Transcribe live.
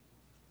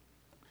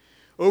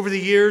Over the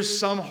years,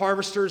 some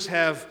harvesters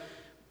have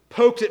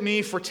poked at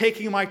me for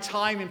taking my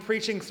time in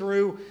preaching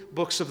through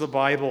books of the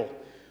Bible.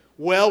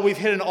 Well, we've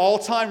hit an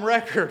all-time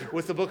record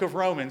with the book of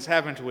Romans,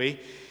 haven't we?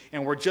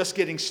 And we're just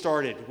getting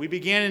started. We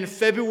began in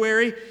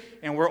February,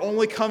 and we're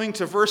only coming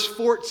to verse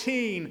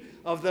 14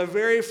 of the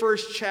very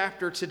first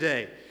chapter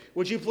today.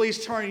 Would you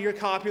please turn your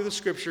copy of the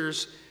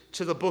Scriptures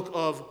to the book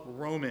of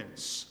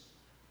Romans?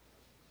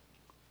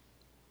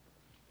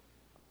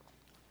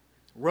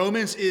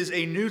 Romans is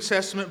a New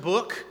Testament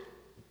book.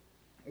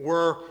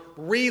 We're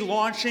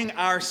relaunching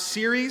our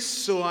series,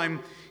 so I'm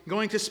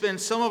going to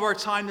spend some of our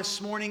time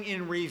this morning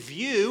in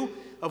review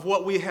of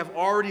what we have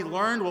already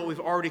learned, what we've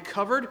already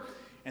covered,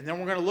 and then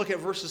we're going to look at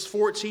verses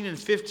 14 and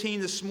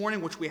 15 this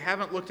morning, which we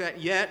haven't looked at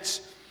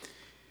yet.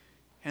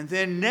 And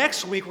then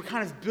next week, we're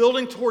kind of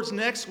building towards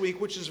next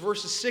week, which is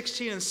verses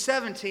 16 and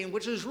 17,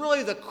 which is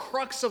really the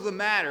crux of the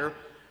matter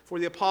for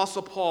the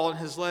Apostle Paul in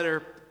his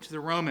letter to the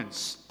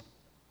Romans.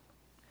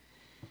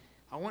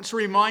 I want to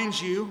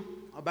remind you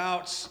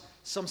about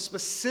some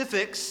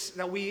specifics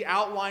that we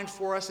outlined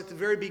for us at the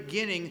very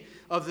beginning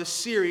of this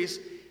series,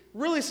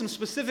 really some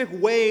specific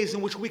ways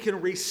in which we can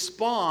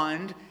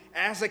respond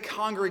as a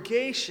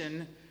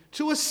congregation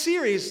to a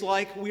series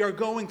like we are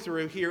going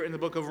through here in the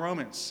book of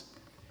Romans.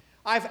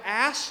 I've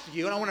asked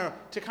you, and I want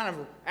to kind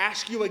of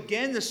ask you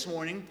again this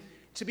morning,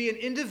 to be an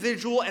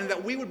individual and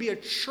that we would be a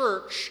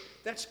church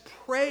that's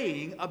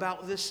praying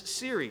about this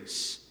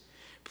series.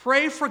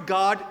 Pray for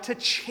God to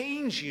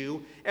change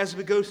you as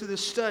we go through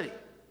this study.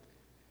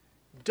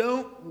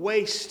 Don't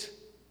waste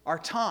our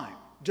time.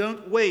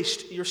 Don't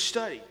waste your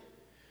study.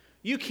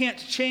 You can't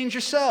change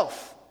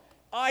yourself.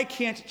 I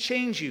can't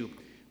change you.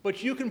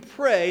 But you can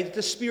pray that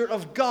the Spirit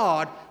of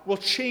God will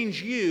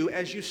change you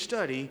as you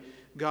study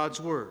God's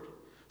Word.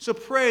 So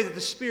pray that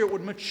the Spirit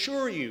would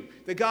mature you,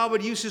 that God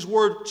would use His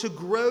Word to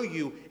grow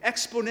you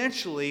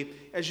exponentially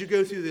as you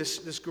go through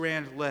this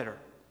grand letter.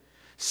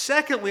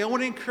 Secondly, I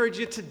want to encourage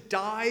you to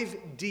dive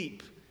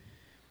deep.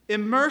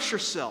 Immerse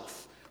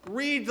yourself.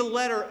 Read the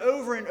letter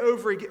over and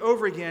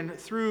over again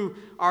through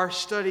our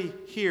study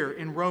here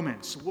in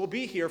Romans. We'll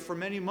be here for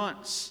many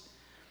months.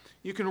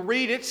 You can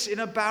read it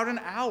in about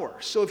an hour.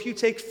 So if you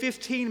take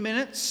 15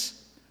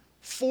 minutes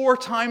 4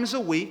 times a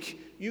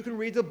week, you can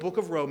read the book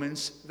of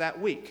Romans that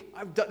week.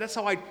 That's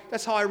how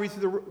I read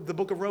through the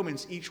book of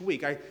Romans each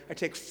week. I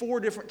take 4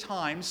 different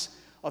times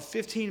of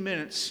 15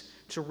 minutes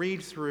to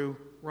read through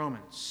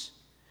Romans.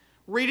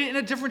 Read it in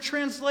a different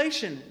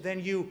translation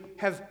than you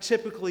have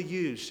typically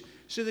used,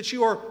 so that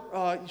you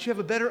have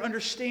a better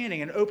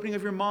understanding and opening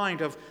of your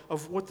mind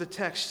of what the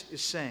text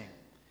is saying.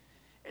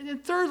 And then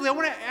thirdly, I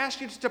want to ask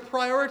you to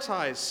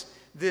prioritize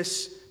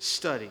this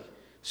study.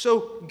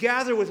 So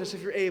gather with us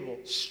if you're able.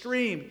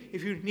 Stream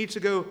if you need to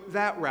go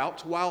that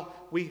route while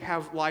we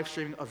have live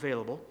streaming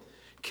available.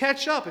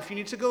 Catch up if you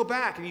need to go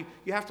back and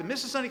you have to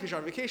miss a Sunday because you're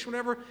on vacation,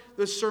 whatever.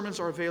 Those sermons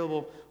are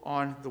available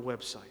on the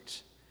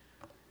website.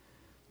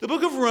 The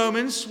book of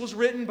Romans was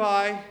written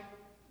by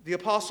the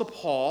Apostle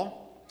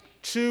Paul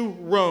to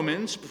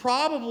Romans,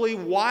 probably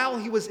while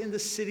he was in the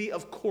city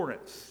of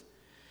Corinth.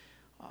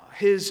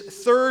 His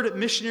third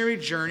missionary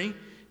journey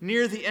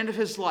near the end of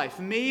his life,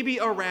 maybe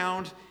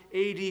around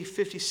AD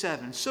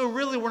 57. So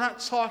really, we're not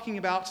talking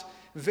about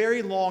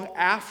very long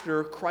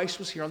after Christ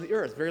was here on the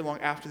earth, very long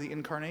after the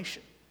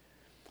incarnation.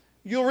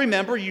 You'll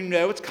remember,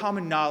 it's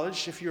common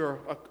knowledge if you're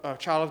a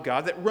child of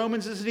God, that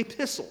Romans is an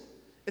epistle.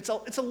 It's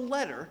a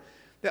letter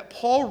that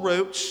Paul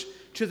wrote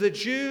to the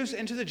Jews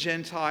and to the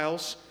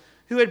Gentiles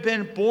who had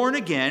been born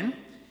again,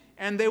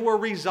 and they were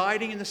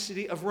residing in the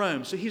city of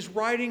Rome. So he's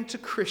writing to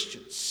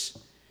Christians.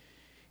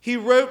 He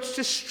wrote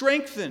to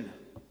strengthen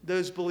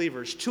those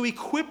believers, to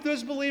equip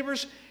those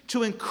believers,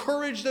 to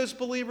encourage those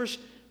believers,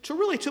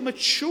 to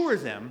mature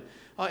them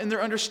in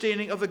their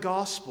understanding of the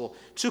gospel,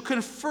 to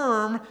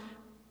confirm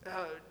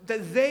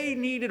that they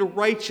needed a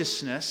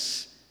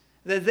righteousness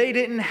that they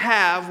didn't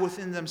have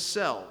within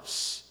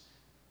themselves.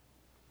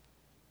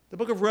 The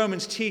book of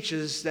Romans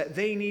teaches that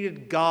they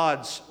needed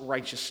God's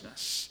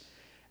righteousness.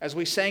 As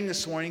we sang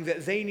this morning,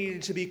 that they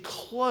needed to be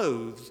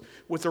clothed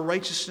with the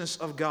righteousness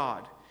of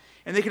God.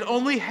 And they could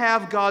only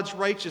have God's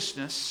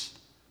righteousness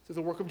through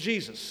the work of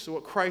Jesus, so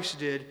what Christ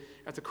did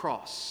at the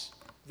cross.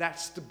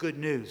 That's the good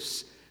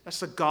news. That's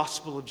the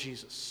gospel of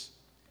Jesus.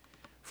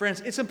 Friends,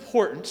 it's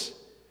important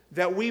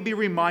that we be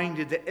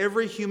reminded that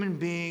every human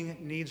being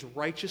needs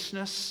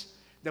righteousness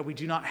that we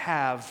do not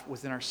have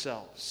within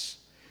ourselves.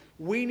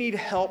 We need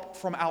help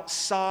from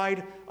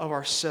outside of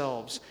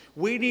ourselves.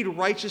 We need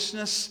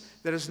righteousness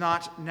that is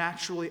not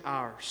naturally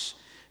ours.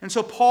 And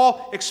so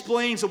Paul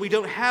explains that we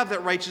don't have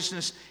that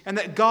righteousness and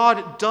that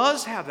God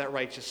does have that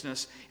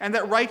righteousness, and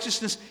that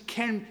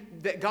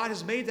God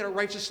has made that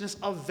righteousness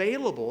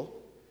available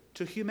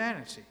to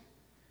humanity.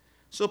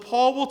 So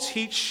Paul will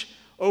teach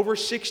over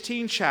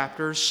 16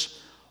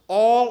 chapters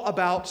all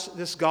about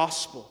this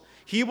gospel.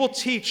 He will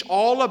teach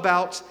all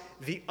about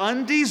the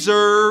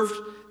undeserved,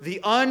 the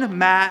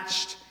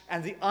unmatched,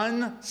 and the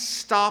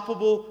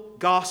unstoppable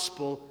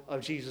gospel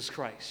of Jesus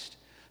Christ.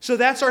 So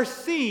that's our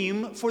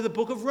theme for the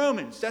book of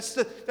Romans. That's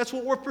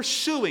what we're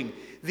pursuing.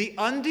 The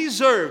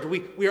undeserved.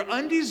 We are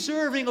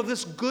undeserving of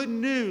this good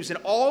news, and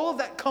all of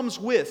that comes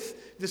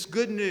with this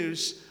good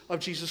news of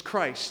Jesus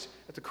Christ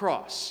at the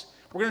cross.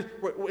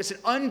 It's an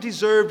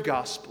undeserved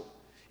gospel.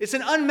 It's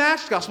an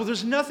unmatched gospel.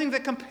 There's nothing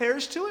that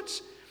compares to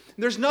it.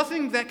 There's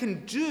nothing that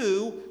can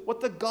do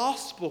what the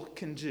gospel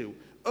can do.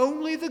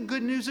 Only the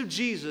good news of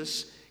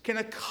Jesus can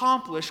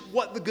accomplish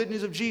what the good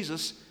news of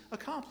Jesus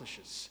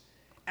accomplishes.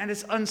 And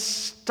it's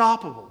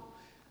unstoppable.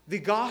 The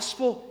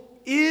gospel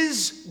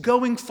is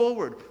going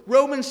forward.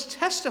 Romans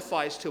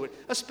testifies to it,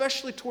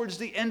 especially towards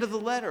the end of the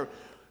letter.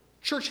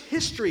 Church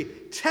history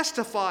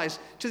testifies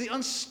to the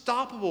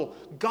unstoppable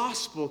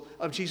gospel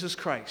of Jesus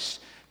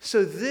Christ.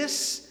 So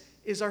this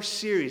is our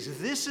series.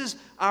 This is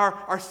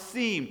our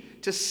theme,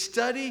 to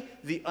study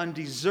the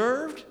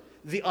undeserved,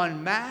 the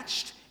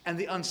unmatched, and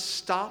the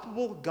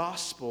unstoppable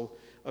gospel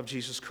of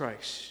Jesus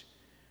Christ.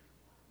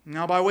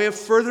 Now, by way of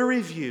further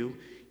review,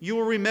 you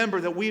will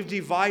remember that we've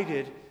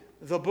divided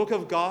the book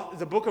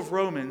of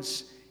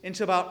Romans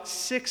into about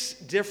 6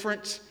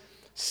 different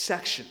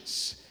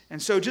sections. And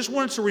so just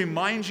wanted to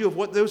remind you of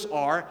what those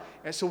are,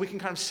 and so we can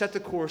kind of set the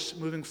course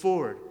moving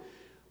forward.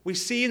 We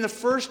see in the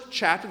first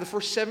chapter, the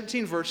first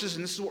 17 verses,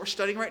 and this is what we're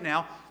studying right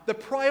now, the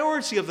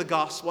priority of the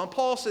gospel. And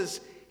Paul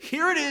says,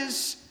 here it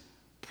is,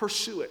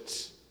 pursue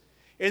it.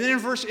 And then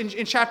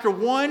in chapter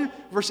 1,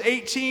 verse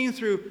 18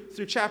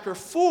 through chapter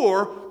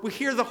 4, we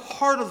hear the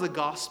heart of the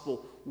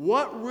gospel.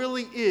 What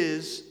really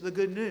is the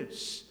good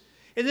news?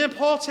 And then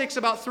Paul takes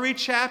about 4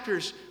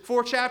 chapters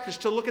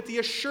to look at the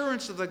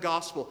assurance of the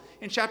gospel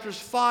in chapters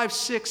 5,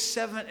 6,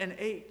 7, and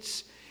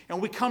 8.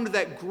 And we come to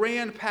that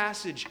grand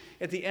passage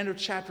at the end of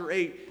chapter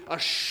 8,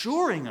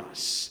 assuring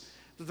us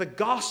that the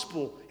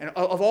gospel, and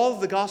of all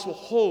of the gospel,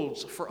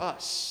 holds for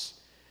us.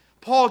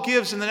 Paul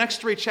gives in the next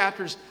 3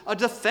 chapters a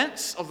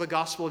defense of the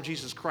gospel of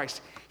Jesus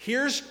Christ.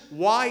 Here's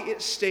why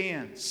it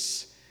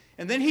stands.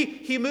 And then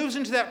he moves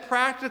into that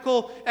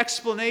practical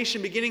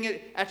explanation beginning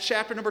at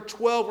chapter number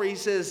 12 where he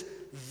says,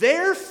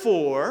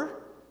 therefore,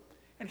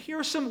 and here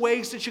are some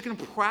ways that you can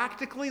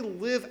practically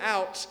live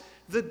out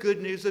the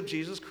good news of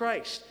Jesus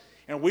Christ.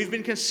 And we've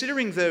been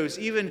considering those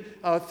even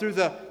through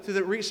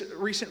the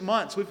recent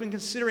months. We've been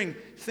considering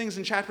things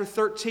in chapter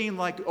 13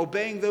 like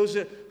obeying those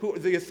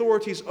the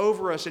authorities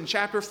over us. In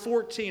chapter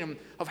 14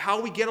 of how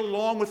we get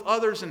along with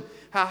others and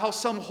how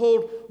some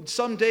hold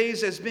some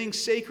days as being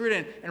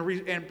sacred and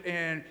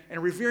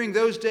revering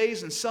those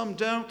days and some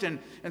don't. And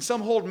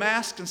some hold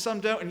masks and some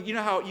don't. And you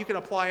know how you can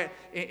apply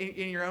it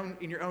in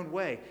your own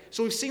way.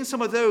 So we've seen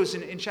some of those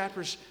in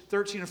chapters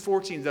 13 and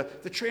 14.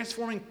 The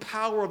transforming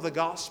power of the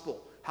gospel.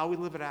 How we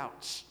live it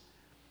out.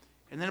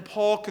 And then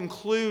Paul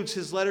concludes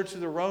his letter to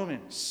the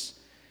Romans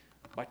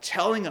by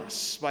telling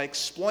us, by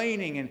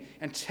explaining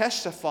and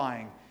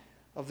testifying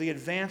of the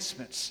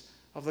advancements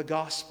of the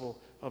gospel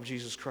of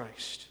Jesus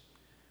Christ.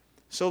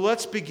 So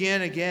let's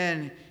begin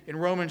again in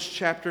Romans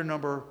chapter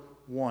number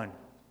 1.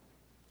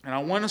 And I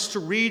want us to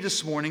read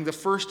this morning the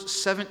first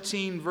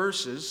 17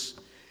 verses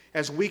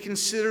as we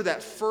consider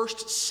that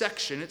first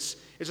section. It's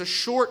a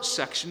short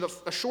section,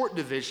 a short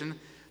division,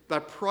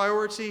 the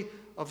priority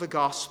of the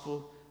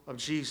gospel of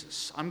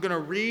Jesus. I'm going to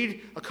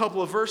read a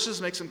couple of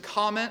verses, make some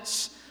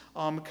comments,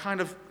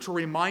 kind of to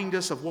remind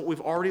us of what we've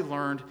already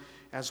learned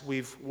as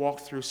we've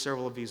walked through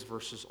several of these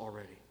verses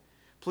already.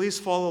 Please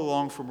follow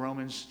along from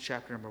Romans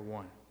chapter number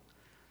 1.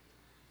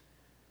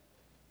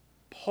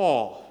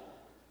 Paul,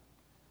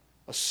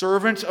 a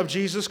servant of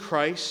Jesus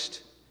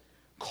Christ,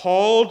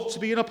 called to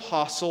be an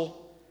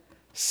apostle,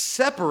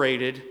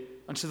 separated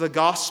unto the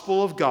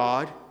gospel of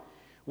God,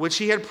 which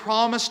he had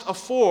promised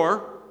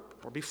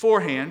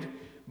beforehand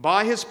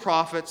by his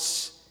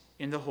prophets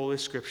in the Holy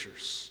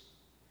Scriptures.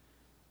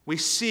 We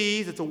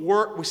see the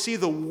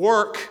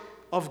work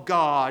of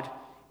God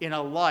in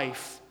a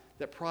life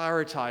that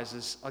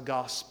prioritizes a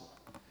gospel.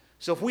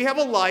 So if we have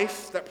a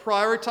life that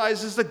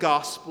prioritizes the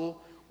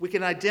gospel, we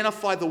can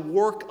identify the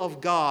work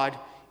of God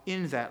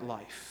in that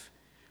life.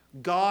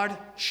 God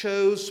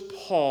chose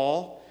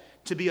Paul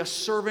to be a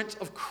servant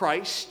of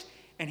Christ,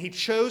 and he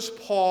chose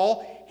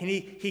Paul, and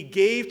he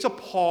gave to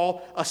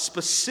Paul a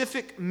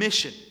specific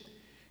mission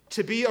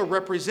to be a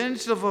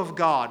representative of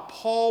God.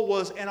 Paul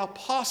was an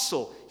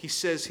apostle, he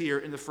says here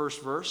in the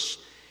first verse,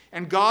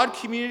 and God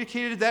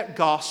communicated that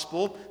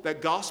gospel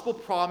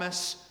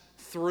promise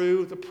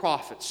through the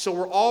prophets. So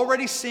we're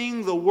already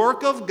seeing the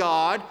work of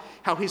God,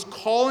 how he's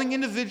calling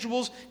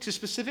individuals to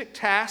specific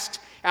tasks,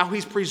 how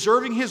he's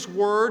preserving his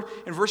word.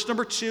 In verse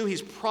number 2,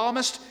 he's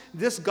promised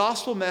this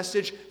gospel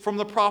message from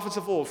the prophets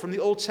of old, from the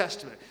Old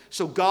Testament.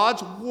 So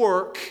God's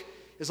work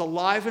is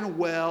alive and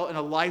well in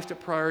a life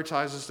that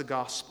prioritizes the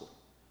gospel.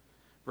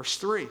 Verse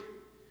 3,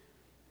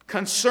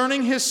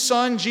 concerning his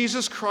Son,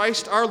 Jesus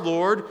Christ our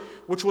Lord,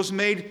 which was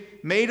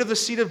made of the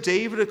seed of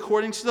David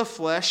according to the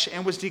flesh,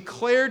 and was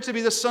declared to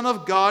be the Son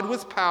of God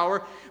with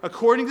power,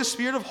 according to the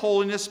Spirit of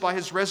holiness by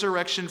his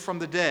resurrection from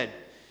the dead.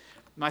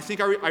 And I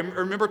think I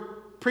remember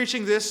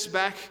preaching this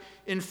back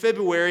in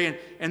February,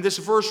 and this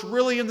verse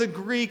really in the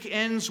Greek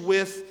ends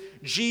with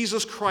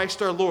Jesus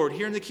Christ our Lord.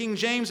 Here in the King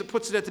James, it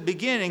puts it at the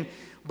beginning,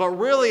 but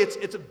really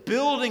it's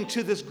building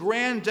to this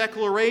grand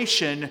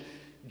declaration,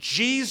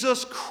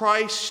 Jesus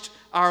Christ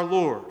our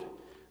Lord.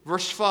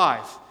 Verse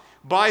 5,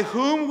 by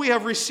whom we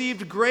have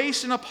received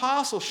grace and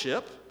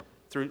apostleship,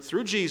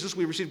 through Jesus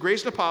we received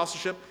grace and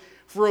apostleship,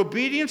 for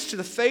obedience to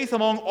the faith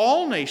among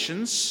all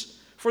nations,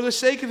 for the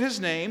sake of his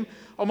name,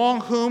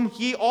 among whom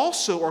ye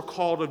also are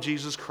called of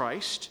Jesus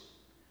Christ.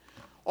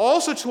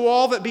 Also to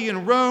all that be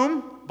in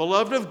Rome,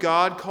 beloved of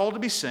God, called to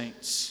be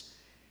saints,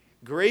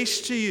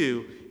 grace to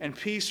you and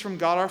peace from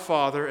God our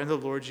Father and the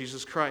Lord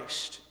Jesus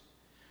Christ.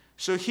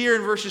 So here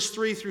in verses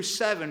 3 through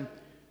 7,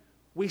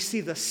 we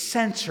see the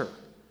center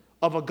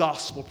of a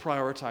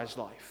gospel-prioritized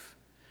life.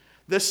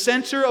 The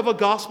center of a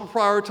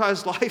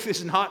gospel-prioritized life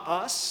is not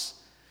us.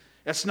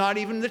 It's not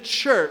even the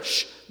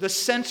church. The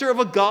center of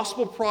a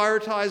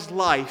gospel-prioritized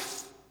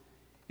life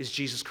is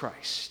Jesus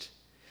Christ.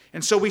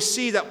 And so we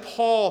see that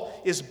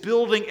Paul is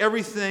building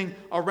everything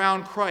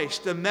around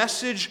Christ. The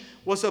message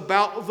was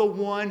about the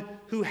one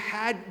who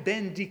had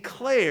been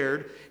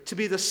declared to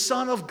be the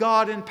Son of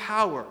God in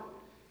power,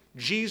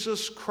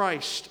 Jesus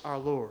Christ our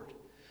Lord.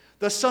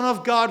 The Son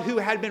of God who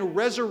had been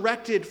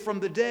resurrected from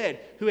the dead,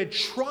 who had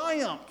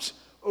triumphed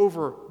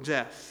over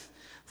death.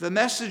 The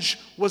message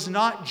was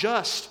not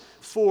just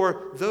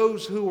for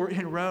those who were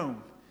in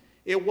Rome.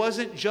 It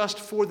wasn't just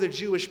for the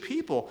Jewish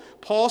people.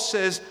 Paul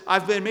says,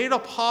 I've been made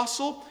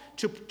apostle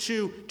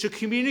to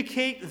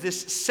communicate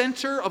this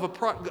center of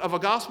a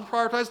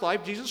gospel-prioritized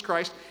life, Jesus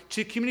Christ,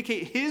 to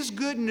communicate his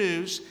good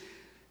news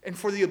and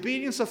for the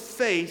obedience of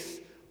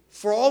faith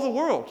for all the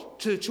world,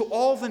 to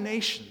all the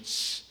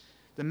nations.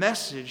 The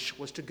message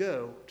was to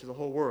go to the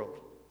whole world.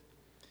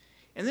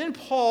 And then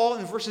Paul,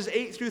 in verses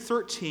 8 through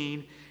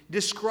 13,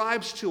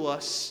 describes to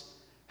us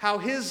how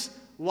his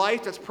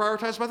life that's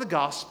prioritized by the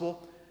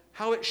gospel,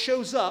 how it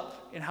shows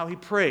up in how he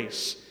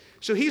prays.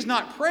 So he's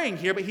not praying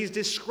here, but he's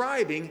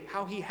describing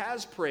how he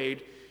has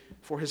prayed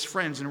for his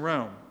friends in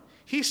Rome.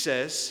 He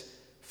says,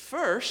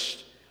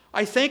 first,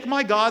 I thank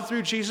my God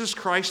through Jesus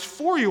Christ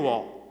for you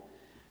all,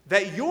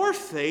 that your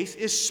faith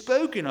is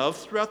spoken of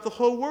throughout the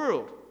whole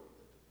world.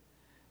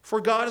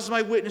 For God is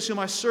my witness whom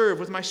I serve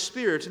with my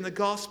spirit in the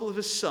gospel of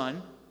his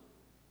Son,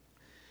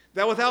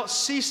 that without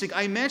ceasing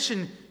I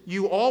mention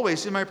you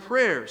always in my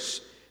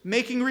prayers,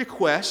 making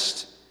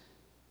request,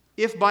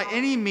 if by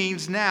any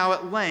means now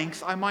at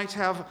length I might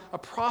have a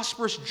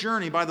prosperous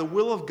journey by the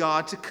will of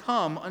God to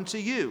come unto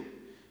you.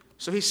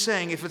 So he's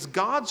saying, if it's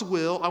God's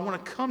will, I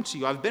want to come to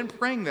you. I've been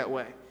praying that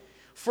way.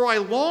 For I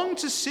long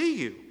to see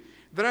you,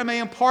 that I may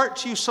impart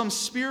to you some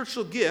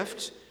spiritual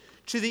gift,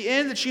 to the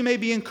end that you may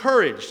be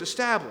encouraged,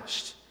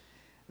 established.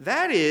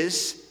 That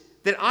is,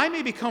 that I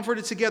may be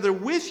comforted together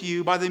with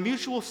you by the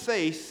mutual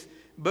faith,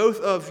 both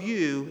of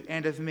you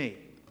and of me.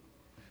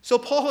 So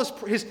Paul,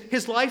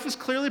 his life is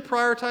clearly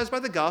prioritized by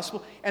the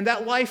gospel, and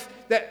that life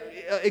that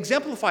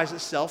exemplifies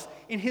itself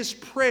in his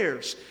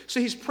prayers. So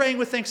he's praying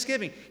with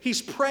thanksgiving.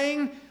 He's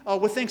praying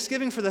with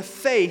thanksgiving for the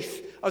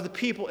faith of the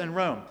people in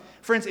Rome.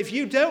 Friends, if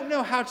you don't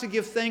know how to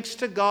give thanks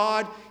to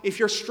God, if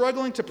you're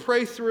struggling to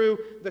pray through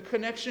the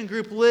connection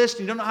group list,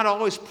 and you don't know how to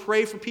always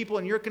pray for people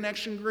in your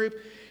connection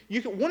group,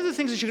 one of the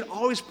things that you can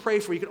always pray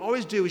for, you can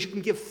always do, is you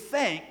can give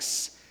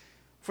thanks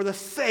for the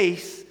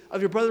faith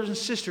of your brothers and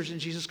sisters in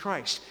Jesus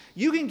Christ.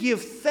 You can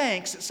give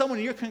thanks that someone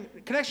in your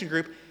connection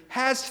group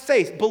has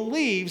faith,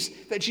 believes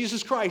that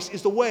Jesus Christ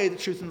is the way, the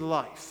truth, and the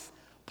life.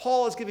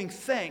 Paul is giving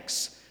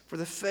thanks for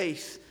the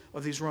faith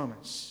of these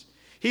Romans.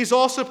 He's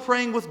also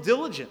praying with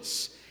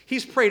diligence.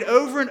 He's prayed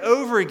over and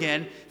over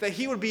again that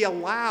he would be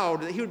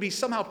allowed, that he would be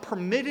somehow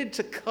permitted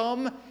to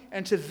come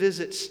and to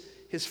visit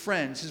his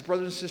friends, his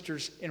brothers and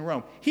sisters in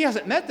Rome. He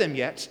hasn't met them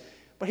yet,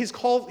 but he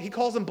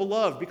calls them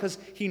beloved because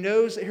he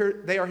knows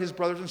that they are his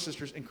brothers and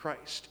sisters in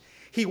Christ.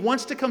 He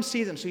wants to come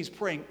see them, so he's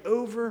praying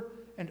over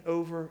and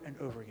over and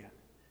over again.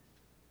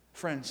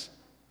 Friends,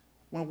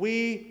 when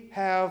we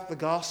have the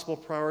gospel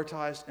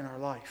prioritized in our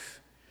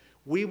life,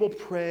 we will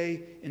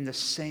pray in the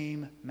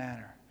same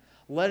manner.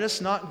 Let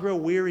us not grow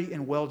weary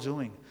in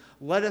well-doing.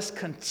 Let us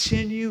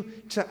continue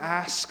to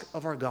ask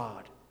of our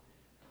God.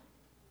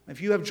 If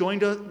you have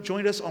joined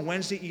us on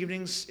Wednesday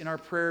evenings in our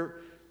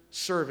prayer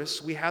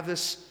service, we have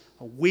this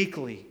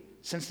weekly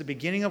since the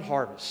beginning of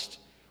Harvest.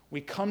 We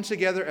come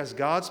together as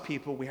God's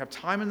people, we have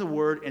time in the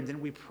Word, and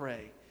then we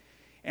pray.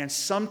 And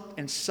some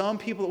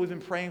people that we've been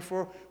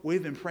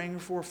praying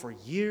for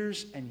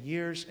years and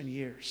years and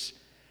years.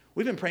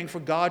 We've been praying for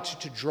God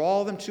to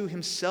draw them to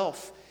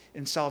himself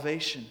in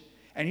salvation.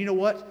 And you know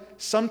what?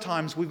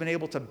 Sometimes we've been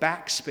able to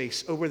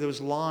backspace over those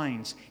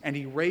lines and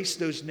erase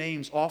those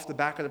names off the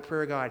back of the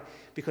prayer guide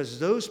because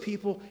those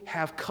people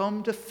have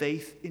come to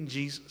faith in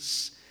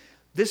Jesus.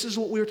 This is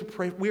what we are to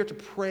pray. We are to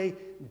pray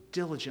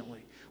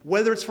diligently.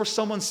 Whether it's for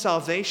someone's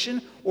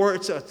salvation, or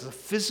it's a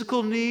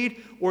physical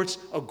need, or it's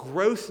a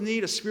growth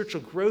need, a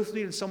spiritual growth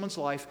need in someone's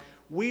life,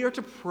 we are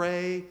to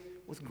pray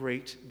with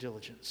great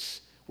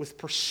diligence, with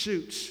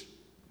pursuit.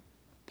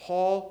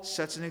 Paul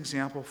sets an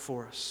example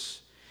for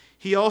us.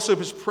 He also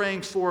is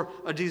praying for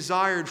a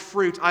desired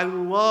fruit. I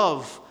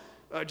love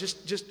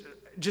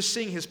just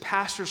seeing his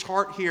pastor's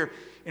heart here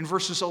in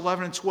verses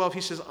 11 and 12.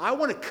 He says, I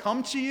want to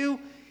come to you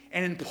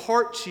and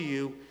impart to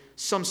you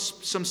some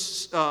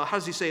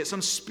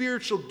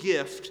spiritual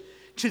gift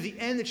to the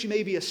end that you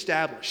may be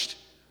established.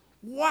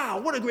 Wow,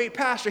 what a great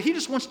pastor. He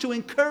just wants to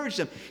encourage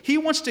them. He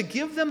wants to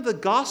give them the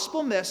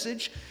gospel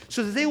message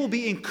so that they will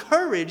be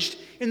encouraged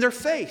in their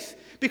faith.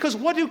 Because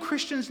what do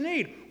Christians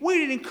need? We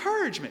need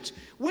encouragement.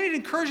 We need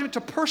encouragement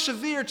to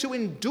persevere, to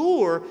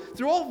endure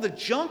through all of the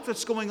junk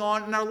that's going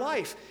on in our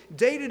life,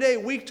 day to day,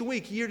 week to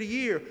week, year to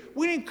year.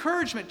 We need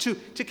encouragement to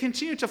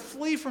continue to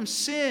flee from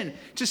sin,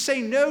 to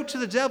say no to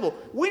the devil.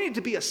 We need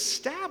to be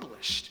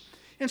established.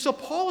 And so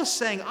Paul is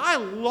saying, I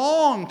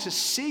long to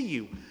see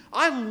you.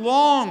 I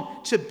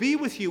long to be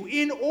with you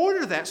in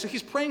order that, so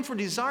he's praying for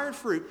desired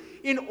fruit,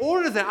 in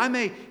order that I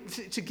may,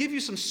 to give you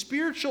some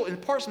spiritual,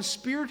 impart some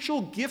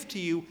spiritual gift to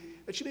you,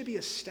 that you may be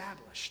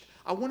established.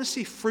 I want to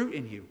see fruit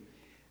in you.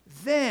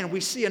 Then we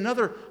see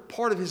another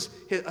part of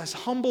his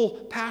humble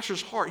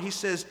pastor's heart. He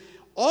says,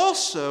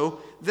 also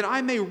that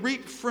I may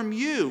reap from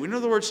you. In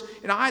other words,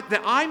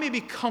 that I may be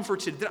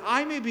comforted, that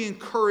I may be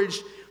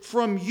encouraged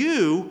from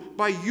you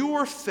by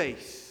your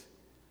faith.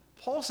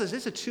 Paul says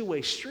it's a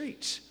two-way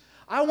street.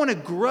 I want to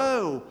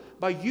grow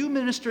by you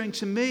ministering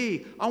to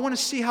me. I want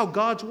to see how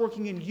God's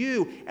working in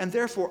you, and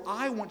therefore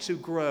I want to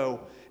grow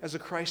as a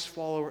Christ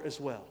follower as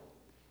well.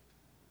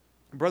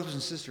 Brothers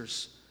and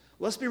sisters,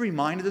 let's be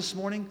reminded this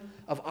morning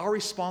of our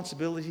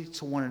responsibility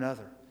to one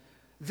another.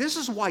 This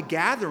is why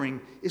gathering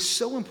is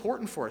so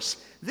important for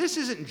us. This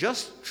isn't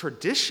just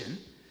tradition.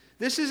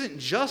 This isn't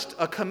just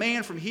a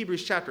command from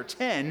Hebrews chapter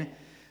 10.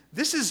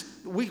 This is,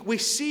 we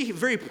see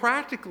very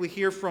practically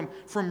here from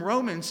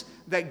Romans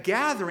that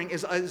gathering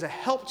is a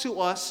help to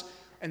us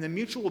and the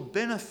mutual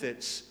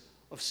benefits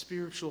of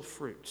spiritual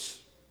fruits.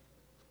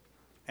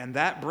 And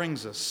that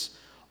brings us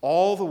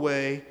all the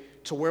way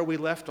to where we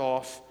left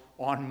off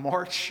on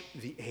March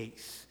the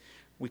 8th.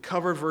 We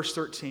covered verse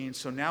 13,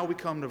 so now we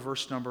come to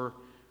verse number,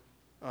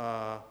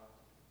 let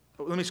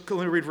me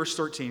read verse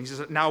 13. He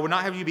says, now I would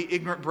not have you be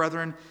ignorant,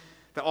 brethren,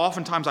 that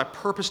oftentimes I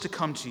purposed to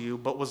come to you,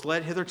 but was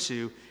led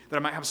hitherto, that I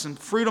might have some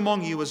fruit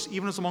among you,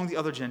 even as among the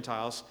other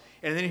Gentiles.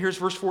 And then here's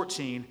verse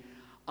 14.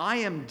 I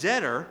am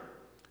debtor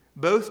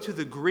both to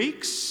the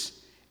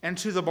Greeks and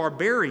to the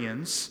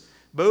barbarians,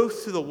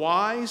 both to the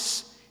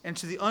wise and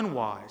to the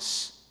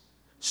unwise.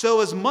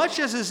 So as much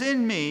as is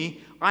in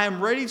me, I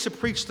am ready to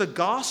preach the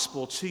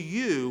gospel to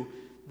you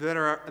that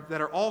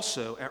are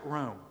also at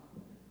Rome.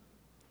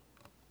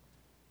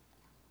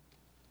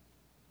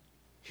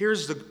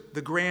 Here's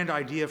the grand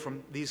idea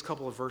from these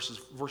couple of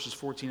verses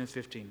 14 and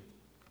 15.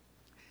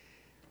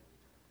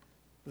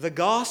 The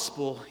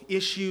gospel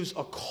issues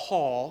a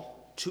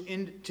call to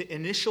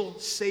initial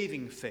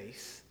saving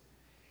faith,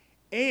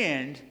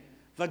 and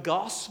the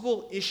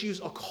gospel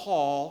issues a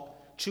call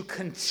to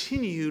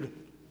continued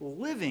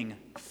living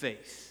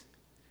faith.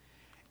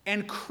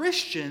 And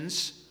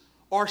Christians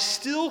are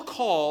still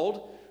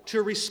called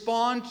to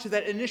respond to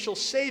that initial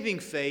saving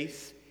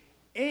faith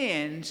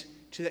and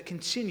to that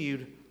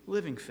continued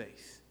living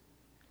faith.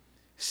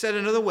 Said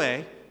another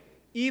way,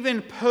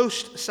 even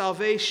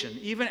post-salvation,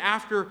 even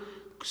after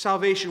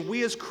salvation,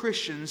 we as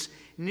Christians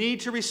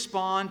need to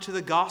respond to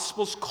the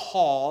gospel's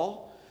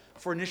call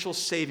for initial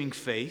saving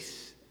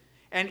faith.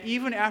 And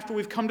even after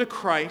we've come to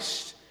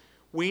Christ,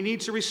 we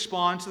need to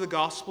respond to the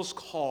gospel's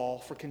call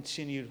for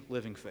continued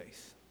living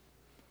faith.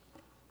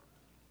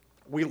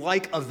 We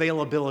like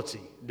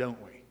availability,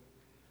 don't we?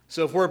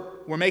 So if we're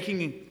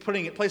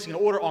placing an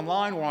order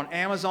online or on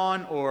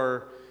Amazon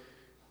or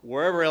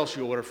wherever else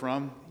you order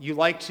from, you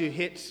like to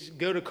hit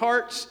go to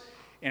carts,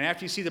 and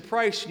after you see the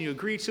price and you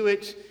agree to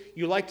it,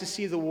 you like to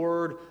see the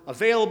word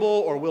available,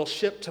 or will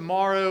ship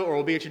tomorrow, or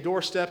will be at your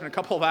doorstep in a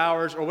couple of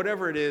hours, or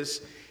whatever it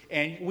is.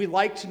 And we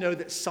like to know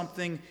that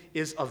something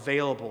is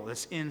available,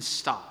 that's in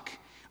stock.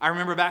 I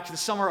remember back to the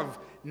summer of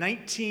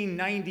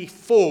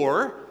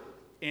 1994,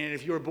 and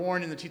if you were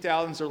born in the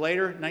 2000s or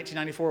later,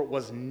 1994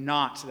 was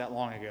not that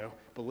long ago,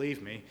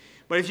 believe me.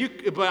 But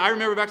I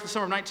remember back to the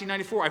summer of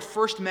 1994, I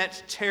first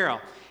met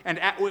Tara, and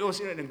it was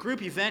in a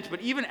group event.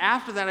 But even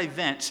after that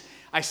event,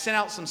 I sent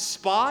out some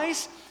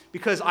spies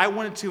because I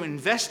wanted to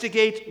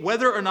investigate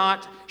whether or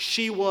not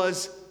she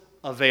was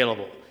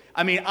available.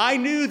 I mean, I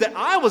knew that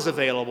I was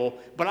available,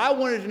 but I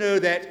wanted to know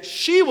that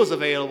she was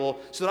available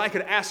so that I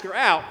could ask her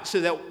out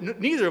so that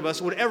neither of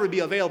us would ever be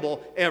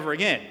available ever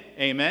again.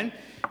 Amen?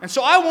 And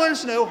so I wanted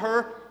to know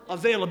her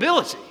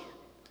availability.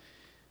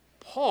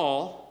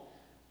 Paul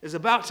is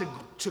about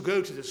to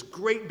go to this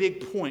great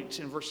big point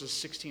in verses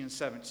 16 and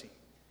 17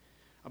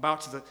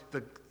 about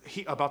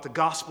the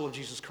gospel of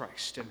Jesus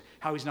Christ and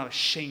how he's not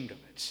ashamed of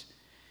it.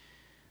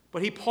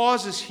 But he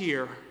pauses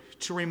here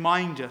to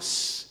remind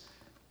us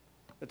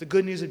that the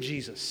good news of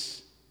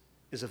Jesus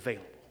is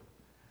available.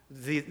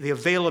 The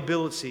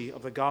availability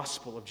of the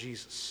gospel of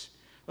Jesus.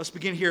 Let's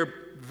begin here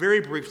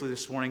very briefly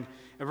this morning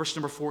at verse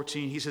number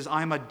 14. He says,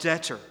 I am a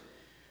debtor,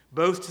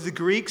 both to the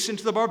Greeks and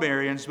to the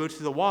barbarians, both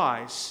to the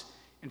wise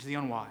and to the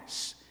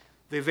unwise.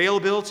 The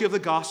availability of the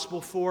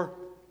gospel for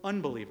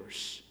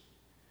unbelievers.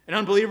 An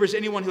unbeliever is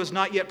anyone who has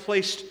not yet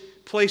placed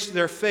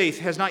their faith,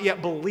 has not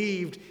yet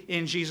believed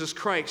in Jesus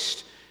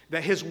Christ,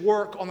 that his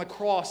work on the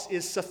cross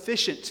is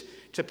sufficient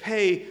to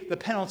pay the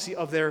penalty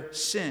of their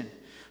sin.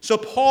 So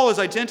Paul is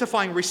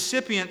identifying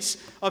recipients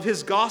of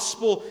his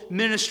gospel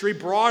ministry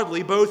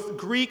broadly, both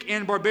Greek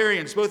and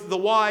barbarians, both the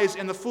wise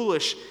and the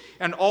foolish,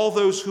 and all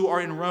those who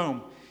are in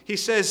Rome. He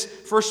says,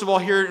 first of all,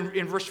 here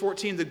in verse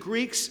 14, the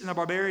Greeks and the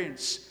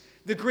barbarians.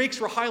 The Greeks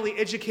were highly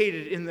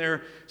educated in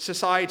their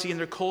society, in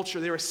their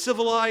culture. They were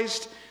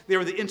civilized. They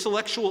were the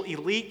intellectual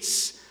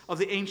elites of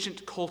the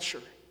ancient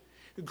culture.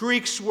 The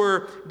Greeks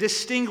were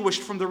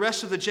distinguished from the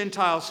rest of the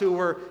Gentiles who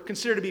were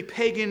considered to be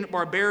pagan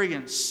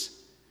barbarians.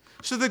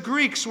 So the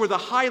Greeks were the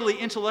highly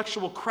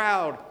intellectual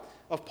crowd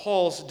of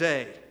Paul's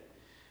day.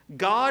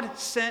 God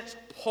sent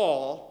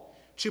Paul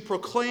to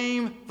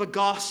proclaim the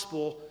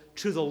gospel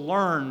to the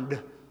learned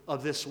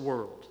of this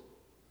world.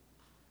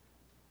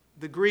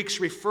 The Greeks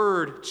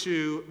referred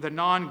to the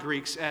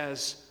non-Greeks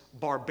as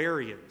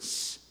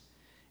barbarians.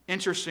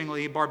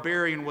 Interestingly,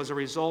 barbarian was a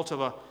result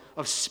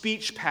of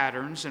speech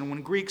patterns, and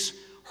when Greeks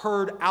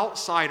heard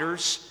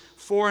outsiders,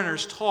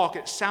 foreigners talk,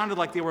 it sounded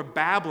like they were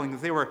babbling,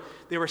 they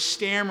were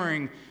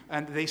stammering,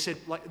 and they said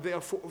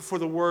for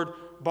the word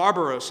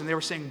barbaros, and they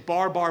were saying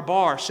bar, bar,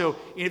 bar. So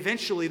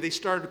eventually they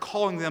started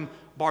calling them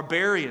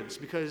barbarians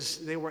because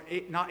they were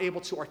not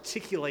able to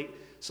articulate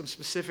some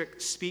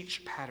specific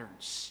speech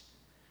patterns.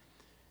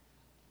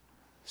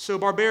 So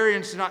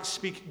barbarians did not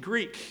speak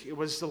Greek.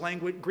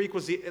 Greek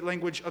was the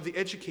language of the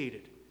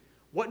educated.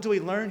 What do we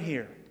learn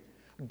here?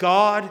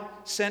 God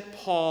sent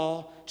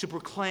Paul to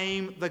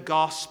proclaim the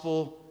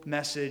gospel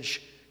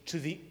message to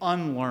the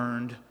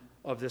unlearned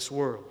of this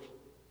world.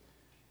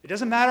 It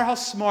doesn't matter how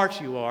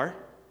smart you are,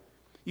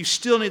 you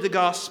still need the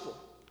gospel.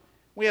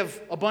 We have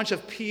a bunch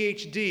of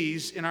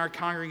PhDs in our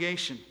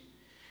congregation.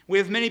 We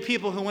have many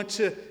people who went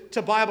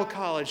to Bible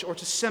college or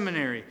to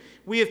seminary.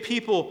 We have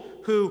people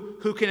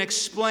who can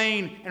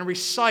explain and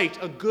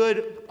recite a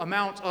good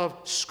amount of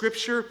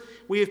Scripture.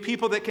 We have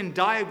people that can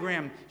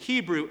diagram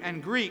Hebrew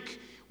and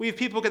Greek. We have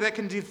people that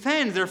can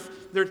defend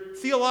their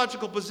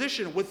theological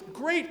position with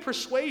great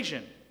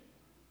persuasion.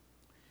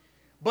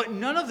 But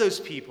none of those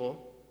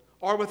people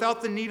are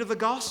without the need of the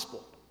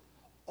gospel.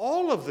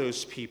 All of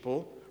those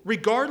people,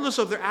 regardless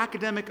of their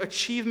academic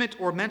achievement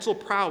or mental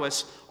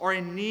prowess, are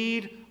in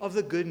need of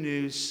the good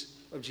news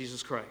of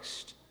Jesus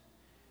Christ.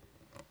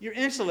 Your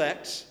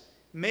intellect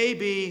may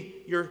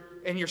be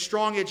and your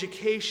strong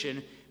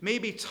education may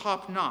be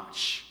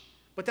top-notch,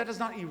 but that does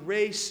not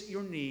erase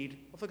your need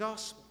of the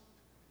gospel.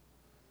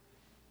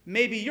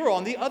 Maybe you're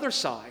on the other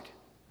side.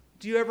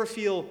 Do you ever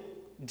feel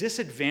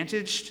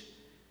disadvantaged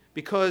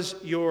because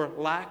your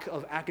lack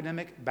of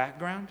academic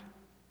background?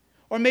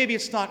 Or maybe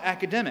it's not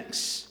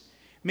academics.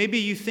 Maybe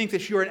you think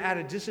that you're at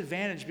a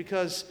disadvantage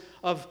because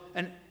of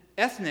an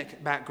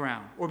ethnic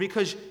background, or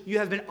because you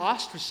have been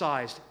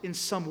ostracized in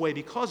some way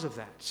because of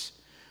that.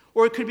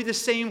 Or it could be the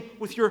same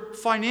with your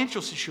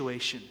financial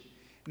situation.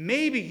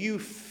 Maybe you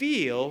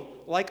feel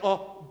like a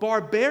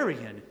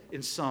barbarian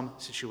in some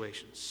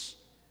situations.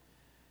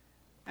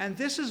 And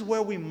this is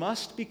where we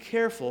must be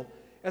careful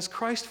as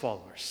Christ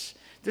followers.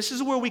 This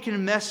is where we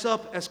can mess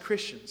up as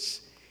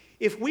Christians.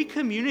 If we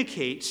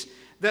communicate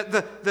that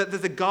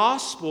the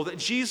gospel, that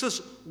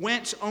Jesus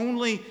went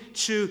only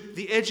to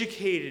the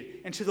educated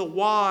and to the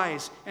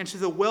wise and to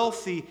the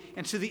wealthy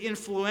and to the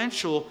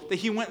influential, that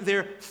he went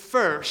there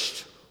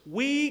first,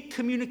 we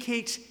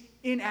communicate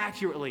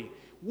inaccurately.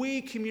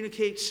 We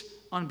communicate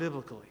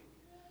unbiblically.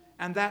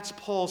 And that's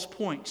Paul's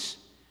point.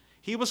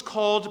 He was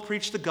called to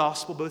preach the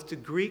gospel both to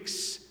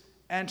Greeks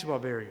and to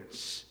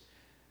barbarians.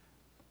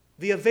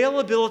 The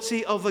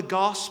availability of the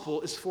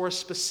gospel is for a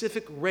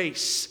specific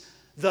race,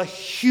 the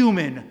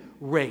human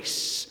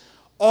race.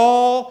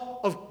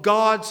 All of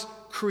God's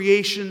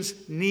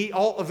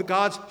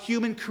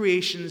human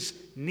creations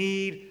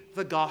need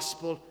the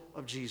gospel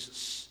of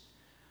Jesus.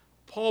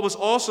 Paul was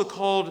also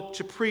called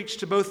to preach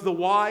to both the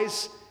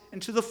wise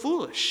and to the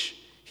foolish,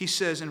 he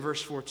says in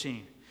verse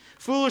 14.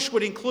 Foolish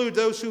would include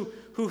those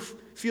who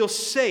feel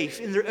safe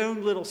in their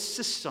own little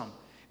system,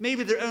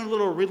 maybe their own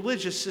little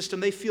religious system.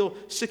 They feel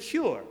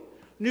secure.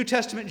 New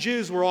Testament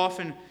Jews were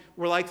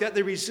like that.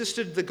 They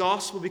resisted the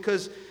gospel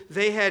because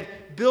they had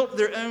built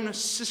their own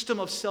system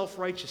of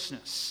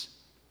self-righteousness.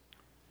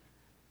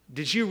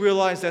 Did you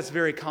realize that's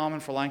very common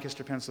for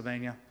Lancaster,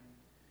 Pennsylvania?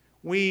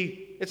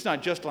 It's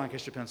not just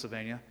Lancaster,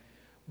 Pennsylvania,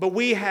 but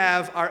we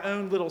have our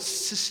own little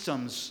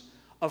systems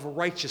of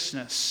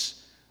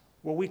righteousness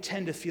where we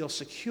tend to feel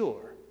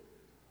secure,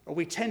 or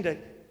we tend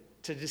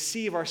to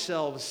deceive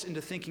ourselves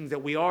into thinking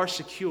that we are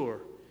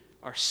secure,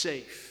 are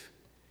safe.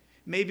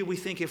 Maybe we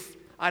think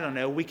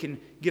we can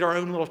get our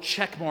own little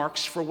check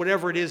marks for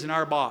whatever it is in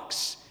our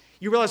box.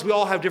 You realize we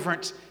all have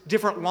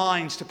different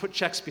lines to put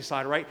checks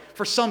beside, right?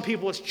 For some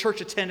people, it's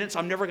church attendance.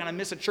 I'm never going to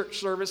miss a church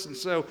service, and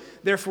so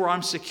therefore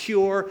I'm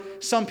secure.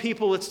 Some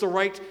people, it's the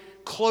right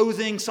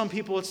clothing. Some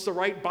people it's the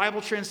right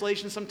Bible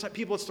translation. Some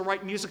people it's the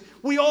right music.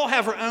 We all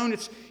have our own.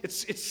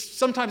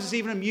 Sometimes it's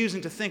even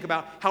amusing to think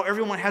about how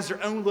everyone has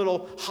their own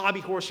little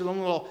hobby horse or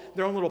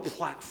their own little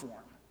platform.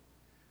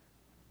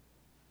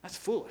 That's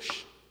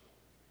foolish.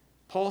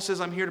 Paul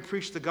says, I'm here to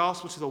preach the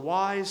gospel to the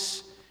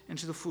wise and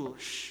to the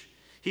foolish.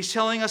 He's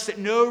telling us that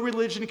no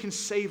religion can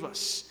save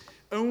us.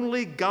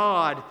 Only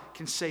God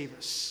can save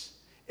us.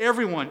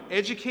 Everyone,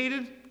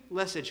 educated,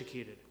 less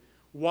educated,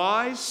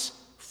 wise,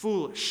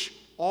 foolish,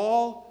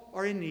 all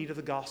are in need of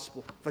the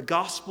gospel. The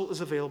gospel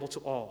is available to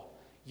all,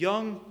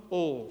 young,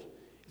 old.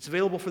 It's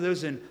available for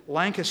those in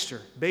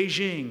Lancaster,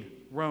 Beijing,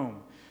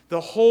 Rome. The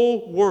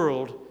whole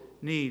world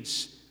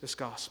needs this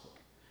gospel.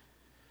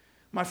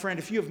 My friend,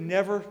 if you have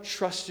never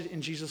trusted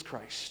in Jesus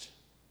Christ,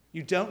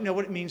 you don't know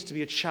what it means to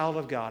be a child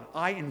of God,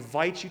 I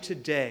invite you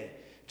today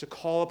to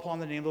call upon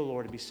the name of the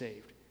Lord and be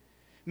saved.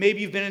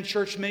 Maybe you've been in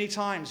church many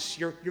times.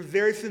 You're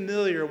very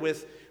familiar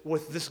with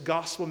this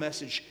gospel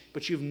message,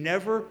 but you've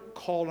never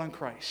called on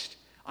Christ.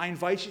 I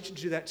invite you to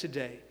do that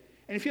today.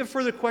 And if you have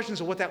further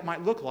questions of what that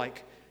might look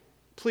like,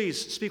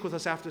 please speak with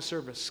us after the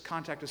service.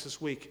 Contact us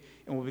this week,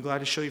 and we'll be glad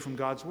to show you from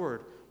God's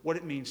Word what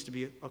it means to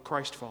be a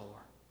Christ follower.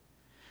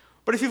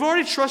 But if you've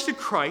already trusted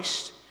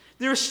Christ,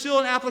 there is still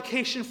an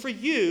application for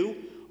you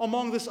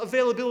among this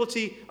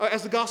availability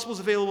as the gospel is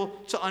available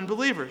to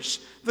unbelievers.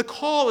 The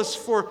call is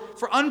for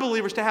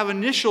unbelievers to have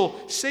initial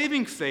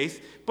saving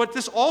faith, but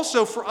this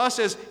also for us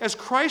as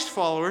Christ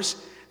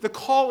followers, the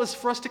call is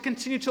for us to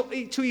continue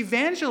to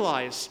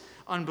evangelize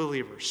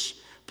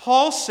unbelievers.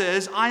 Paul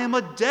says, I am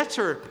a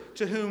debtor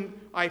to whom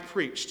I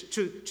preached,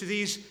 to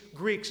these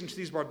Greeks and to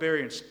these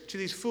barbarians, to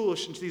these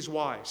foolish and to these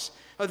wise.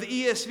 The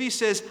ESV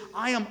says,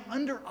 I am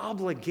under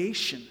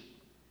obligation.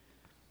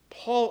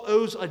 Paul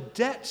owes a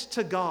debt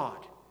to God.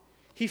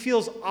 He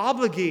feels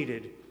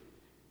obligated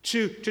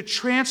to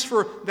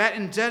transfer that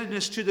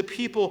indebtedness to the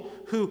people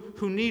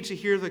who need to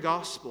hear the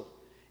gospel.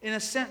 In a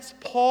sense,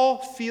 Paul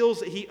feels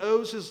that he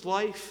owes his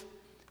life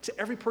to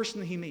every person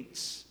that he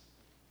meets.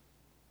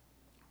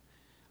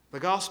 The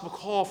gospel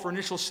call for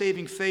initial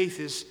saving faith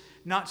is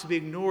not to be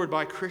ignored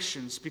by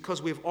Christians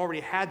because we've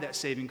already had that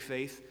saving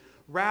faith.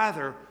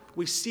 Rather,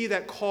 we see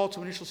that call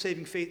to initial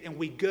saving faith and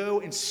we go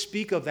and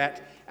speak of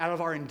that out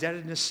of our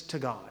indebtedness to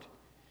God.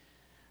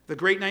 The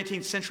great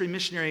 19th century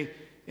missionary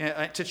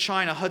to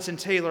China, Hudson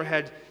Taylor,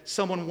 had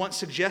someone once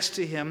suggest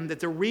to him that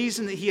the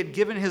reason that he had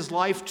given his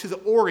life to the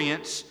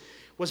Orient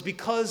was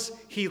because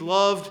he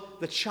loved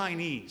the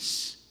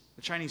Chinese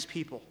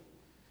people.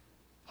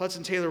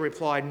 Hudson Taylor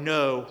replied,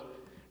 no,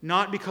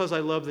 not because I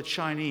love the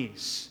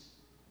Chinese,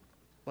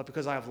 but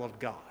because I have loved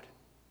God.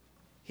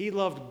 He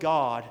loved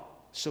God,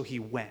 so he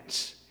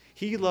went.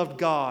 He loved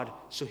God,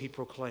 so he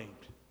proclaimed.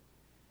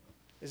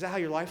 Is that how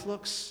your life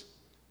looks?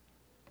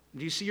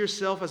 Do you see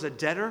yourself as a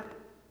debtor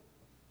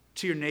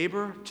to your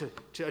neighbor,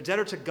 to a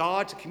debtor to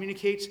God to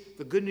communicate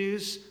the good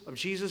news of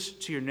Jesus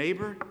to your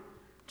neighbor,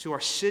 to our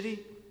city,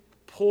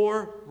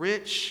 poor,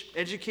 rich,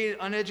 educated,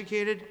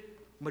 uneducated,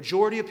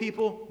 majority of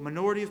people,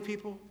 minority of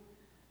people?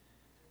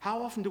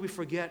 How often do we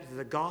forget that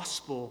the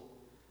gospel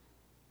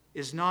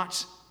is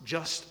not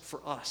just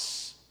for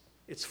us,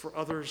 it's for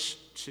others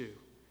too?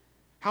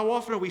 How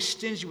often are we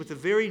stingy with the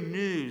very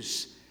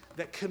news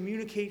that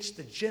communicates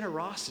the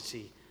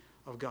generosity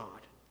of God?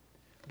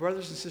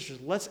 Brothers and sisters,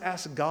 let's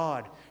ask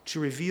God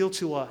to reveal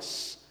to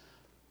us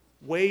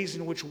ways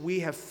in which we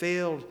have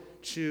failed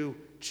to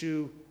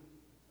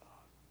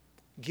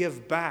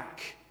give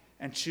back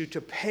and to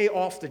pay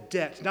off the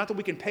debt. Not that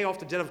we can pay off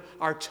the debt of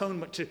our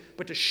atonement,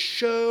 but to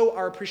show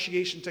our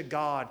appreciation to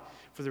God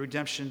for the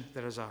redemption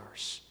that is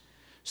ours.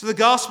 So the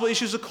gospel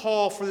issues a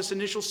call for this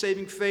initial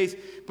saving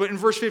faith, but in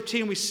verse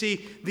 15 we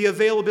see the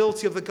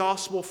availability of the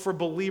gospel for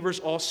believers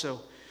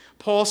also.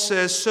 Paul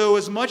says, so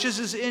as much as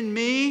is in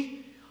me,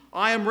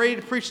 I am ready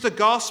to preach the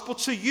gospel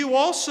to you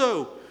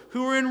also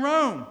who are in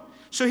Rome.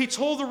 So he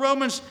told the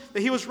Romans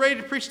that he was ready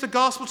to preach the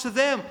gospel to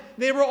them.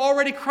 They were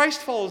already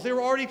Christ followers. They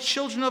were already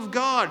children of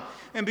God.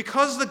 And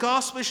because the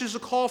gospel issues a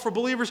call for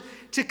believers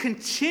to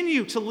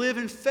continue to live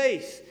in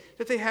faith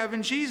that they have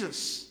in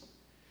Jesus.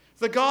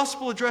 The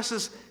gospel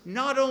addresses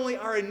not only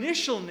our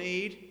initial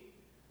need,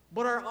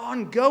 but our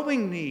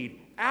ongoing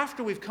need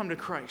after we've come to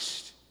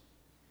Christ.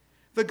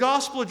 The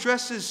gospel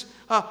addresses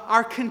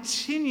our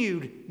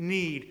continued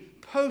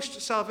need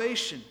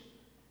post-salvation.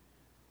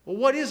 Well,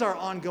 what is our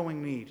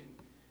ongoing need?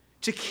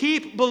 To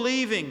keep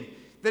believing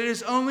that it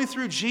is only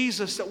through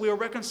Jesus that we are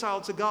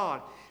reconciled to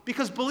God.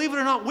 Because believe it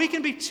or not, we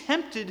can be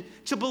tempted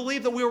to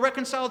believe that we are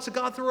reconciled to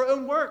God through our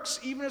own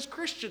works, even as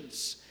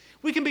Christians.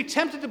 We can be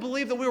tempted to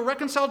believe that we are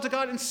reconciled to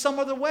God in some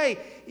other way,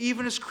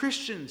 even as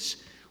Christians.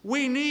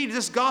 We need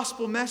this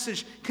gospel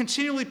message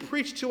continually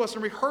preached to us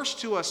and rehearsed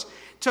to us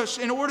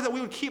in order that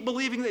we would keep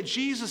believing that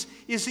Jesus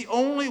is the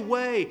only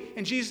way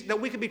and Jesus, that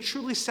we can be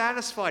truly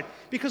satisfied.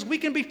 Because we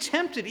can be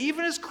tempted,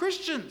 even as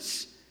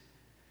Christians,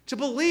 to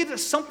believe that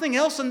something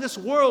else in this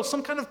world,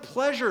 some kind of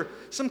pleasure,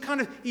 some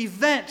kind of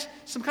event,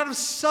 some kind of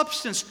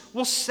substance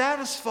will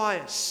satisfy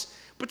us.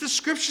 But the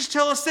scriptures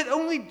tell us that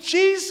only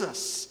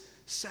Jesus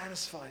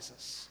satisfies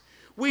us.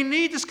 We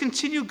need this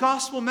continued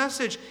gospel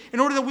message in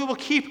order that we will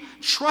keep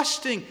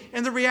trusting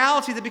in the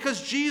reality that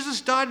because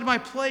Jesus died in my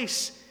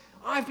place,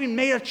 I've been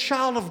made a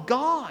child of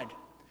God.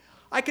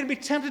 I can be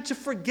tempted to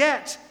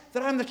forget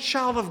that I'm the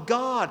child of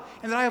God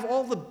and that I have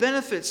all the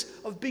benefits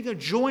of being a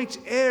joint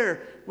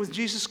heir with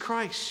Jesus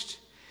Christ.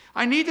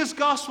 I need this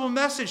gospel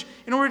message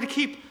in order to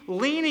keep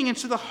leaning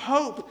into the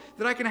hope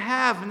that I can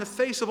have in the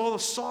face of all the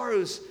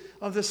sorrows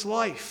of this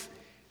life.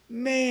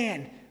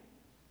 Man,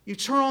 you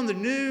turn on the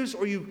news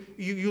or you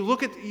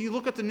look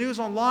at the news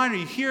online or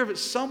you hear of it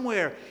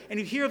somewhere and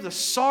you hear of the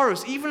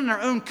sorrows, even in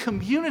our own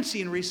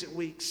community in recent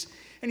weeks.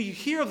 And you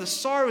hear of the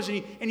sorrows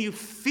and you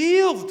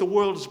feel that the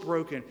world is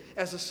broken,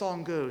 as the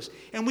song goes.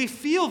 And we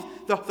feel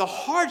the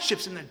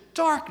hardships and the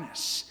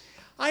darkness.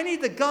 I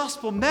need the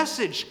gospel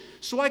message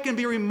so I can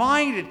be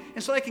reminded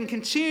and so I can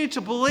continue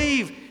to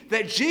believe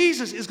that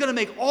Jesus is going to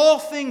make all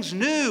things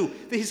new,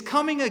 that He's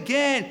coming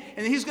again,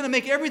 and that He's going to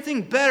make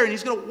everything better, and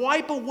He's going to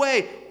wipe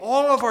away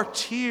all of our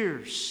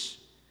tears.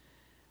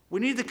 We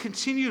need the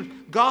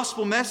continued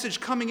gospel message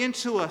coming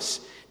into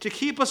us to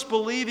keep us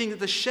believing that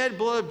the shed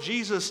blood of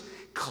Jesus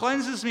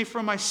cleanses me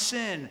from my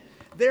sin.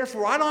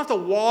 Therefore, I don't have to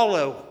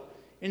wallow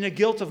in the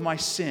guilt of my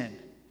sin.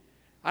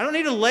 I don't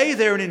need to lay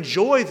there and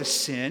enjoy the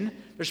sin.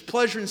 There's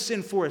pleasure in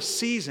sin for a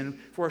season,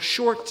 for a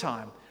short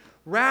time.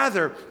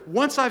 Rather,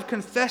 once I've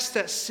confessed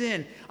that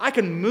sin, I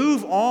can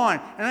move on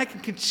and I can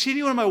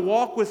continue in my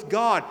walk with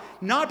God.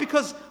 Not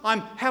because I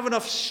have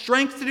enough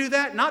strength to do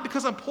that, not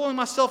because I'm pulling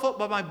myself up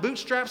by my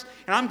bootstraps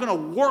and I'm going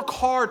to work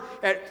hard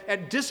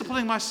at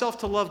disciplining myself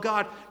to love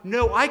God.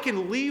 No, I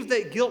can leave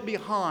that guilt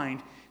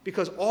behind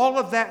because all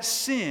of that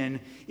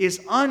sin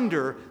is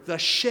under the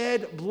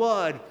shed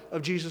blood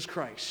of Jesus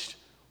Christ.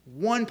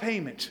 One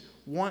payment,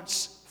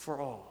 once for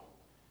all.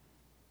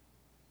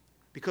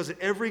 Because at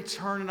every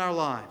turn in our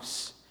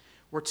lives,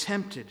 we're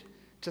tempted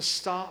to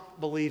stop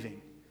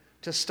believing,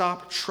 to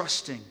stop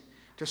trusting,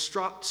 to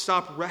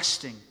stop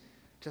resting,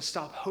 to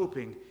stop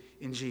hoping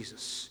in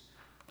Jesus.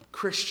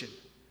 Christian,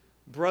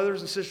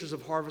 brothers and sisters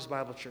of Harvest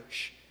Bible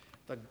Church,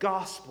 the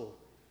gospel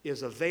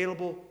is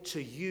available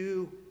to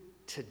you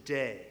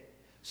today.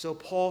 So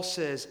Paul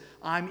says,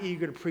 I'm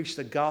eager to preach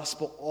the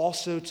gospel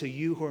also to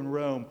you who are in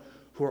Rome,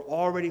 who are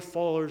already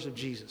followers of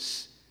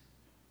Jesus.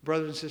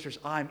 Brothers and sisters,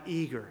 I'm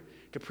eager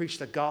to preach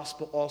the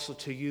gospel also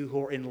to you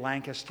who are in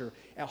Lancaster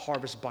at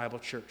Harvest Bible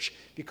Church,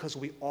 because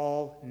we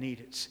all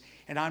need it.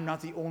 And I'm not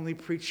the only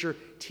preacher,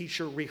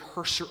 teacher,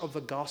 rehearser of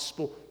the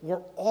gospel.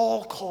 We're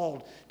all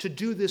called to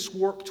do this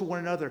work to one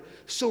another.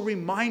 So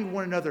remind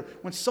one another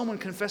when someone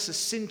confesses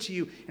sin to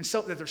you and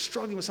that they're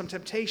struggling with some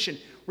temptation,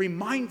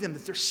 remind them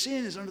that their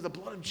sin is under the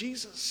blood of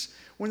Jesus.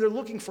 When they're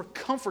looking for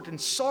comfort and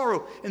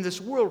sorrow in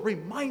this world,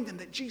 remind them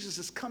that Jesus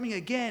is coming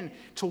again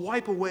to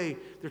wipe away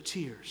their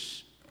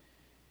tears.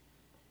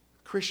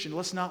 Christian,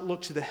 let's not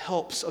look to the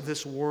helps of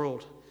this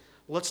world.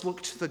 Let's look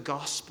to the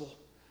gospel.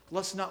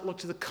 Let's not look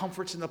to the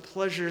comforts and the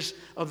pleasures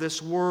of this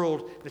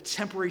world, the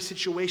temporary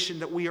situation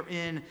that we are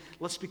in.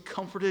 Let's be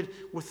comforted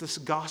with this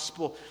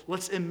gospel.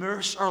 Let's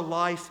immerse our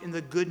life in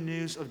the good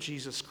news of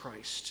Jesus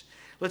Christ.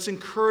 Let's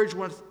encourage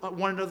one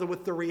another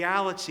with the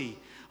reality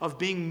of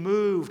being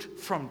moved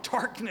from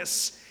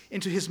darkness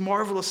into His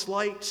marvelous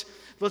light.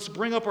 Let's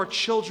bring up our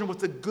children with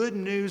the good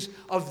news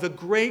of the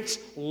great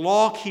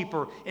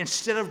lawkeeper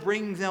instead of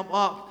bringing them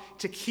up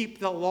to keep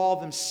the law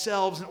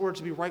themselves in order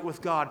to be right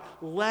with God.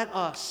 Let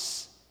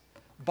us,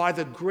 by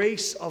the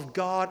grace of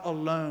God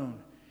alone,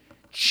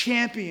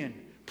 champion,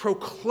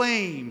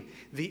 proclaim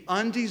the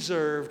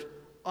undeserved,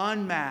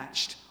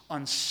 unmatched,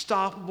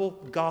 unstoppable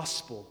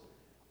gospel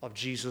of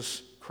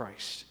Jesus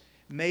Christ.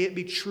 May it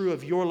be true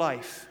of your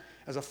life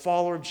as a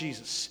follower of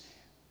Jesus.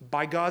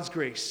 By God's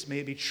grace, may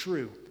it be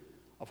true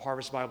of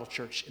Harvest Bible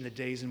Church in the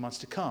days and months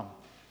to come,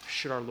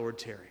 should our Lord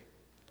tarry.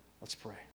 Let's pray.